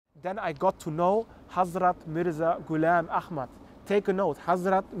Then I got to know Hazrat Mirza Ahmad. Take a note,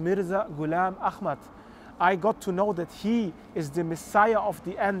 Hazrat Mirza Ahmad. I got to know that he is the Messiah of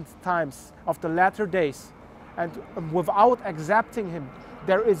the end times, of the latter days. And without accepting him,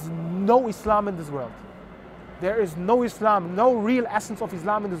 there is no Islam in this world. There is no Islam, no real essence of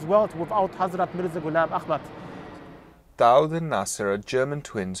Islam in this world without Hazrat Mirza Ahmad. Daud and Nasser are German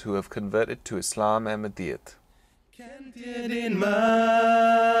twins who have converted to Islam Ahmadiyya.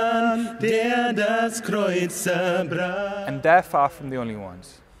 And they're far from the only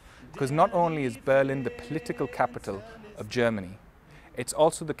ones, because not only is Berlin the political capital of Germany, it's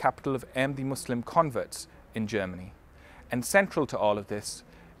also the capital of Ahmadi Muslim converts in Germany. And central to all of this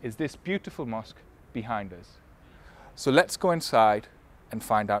is this beautiful mosque behind us. So let's go inside and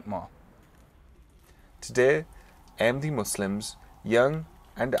find out more. Today, Ahmadi Muslims, young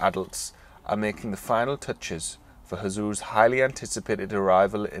and adults, are making the final touches for Hazur's highly anticipated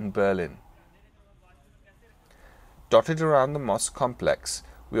arrival in Berlin. Dotted around the mosque complex,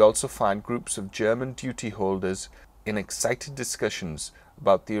 we also find groups of German duty holders in excited discussions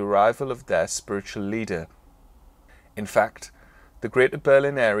about the arrival of their spiritual leader. In fact, the Greater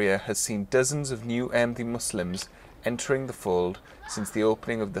Berlin area has seen dozens of new Ahmadi Muslims entering the fold since the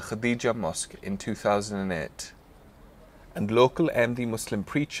opening of the Khadija Mosque in 2008. And local Ahmadi Muslim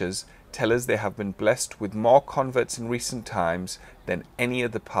preachers tell us they have been blessed with more converts in recent times than any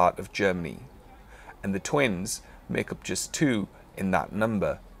other part of Germany. And the twins make up just 2 in that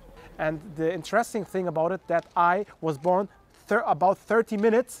number. And the interesting thing about it, that I was born about 30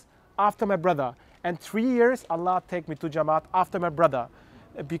 minutes after my brother. And 3 years, Allah take me to Jamaat after my brother,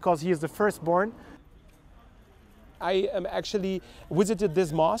 because he is the firstborn. I actually visited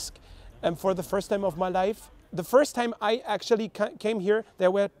this mosque for the first time of my life. The first time I actually came here,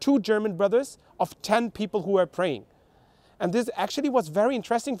 there were 2 German brothers of 10 people who were praying. And this actually was very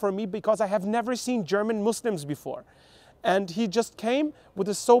interesting for me because I have never seen German Muslims before. And he just came with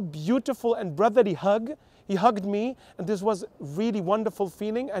a so beautiful and brotherly hug. He hugged me, and this was really wonderful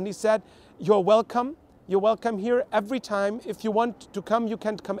feeling. And he said, "You're welcome. You're welcome here every time. If you want to come, you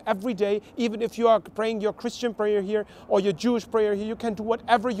can come every day. Even if you are praying your Christian prayer here or your Jewish prayer here, you can do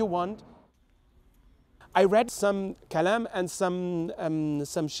whatever you want." I read some kalam and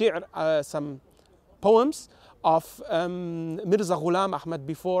some shi'r, some poems of Mirza Ahmad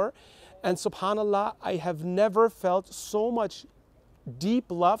before, and subhanallah, I have never felt so much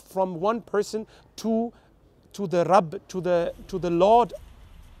deep love from one person to the Rabb, to the Lord.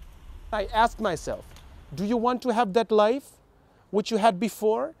 I asked myself, do you want to have that life which you had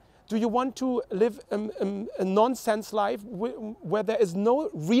before? Do you want to live a nonsense life where there is no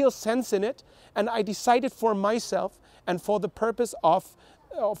real sense in it? And I decided for myself and for the purpose of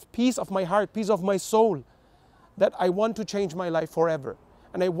peace of my heart, peace of my soul, that I want to change my life forever.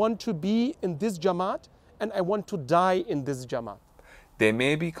 And I want to be in this Jamaat, and I want to die in this Jamaat. They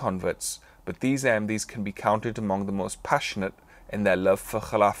may be converts, but these Ahmadis can be counted among the most passionate in their love for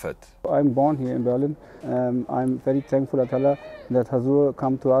Khilafat. I'm born here in Berlin. I'm very thankful to Allah that Hazur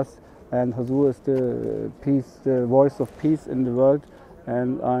come to us, and Hazur is the peace, the voice of peace in the world.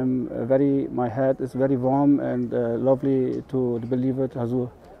 And my heart is very warm and lovely to the believer Hazur.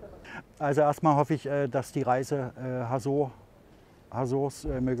 Also erstmal hoffe ich, dass die Reise Hazurs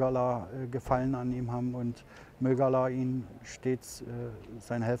möge Allah Gefallen an ihm haben und möge Allah ihn stets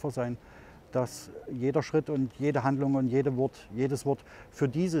sein Helfer sein, dass jeder Schritt und jede Handlung und jedes Wort für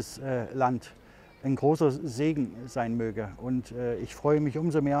dieses Land ein großer Segen sein möge. Und ich freue mich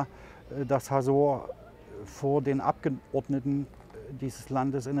umso mehr, dass Hazur vor den Abgeordneten dieses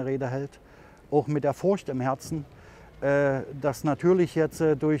Landes eine Rede hält, auch mit der Furcht im Herzen, dass natürlich jetzt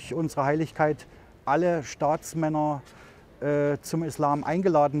durch unsere Heiligkeit alle Staatsmänner zum Islam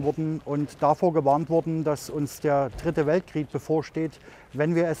eingeladen wurden und davor gewarnt wurden, dass uns der 3. Weltkrieg bevorsteht,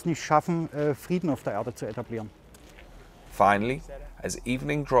 wenn wir es nicht schaffen, Frieden auf der Erde zu etablieren. Finally, as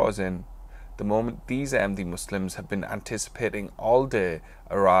evening draws in, the moment these Ahmadi Muslims have been anticipating all day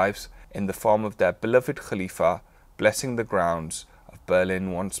arrives in the form of their beloved Khalifa blessing the grounds of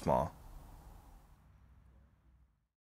Berlin once more.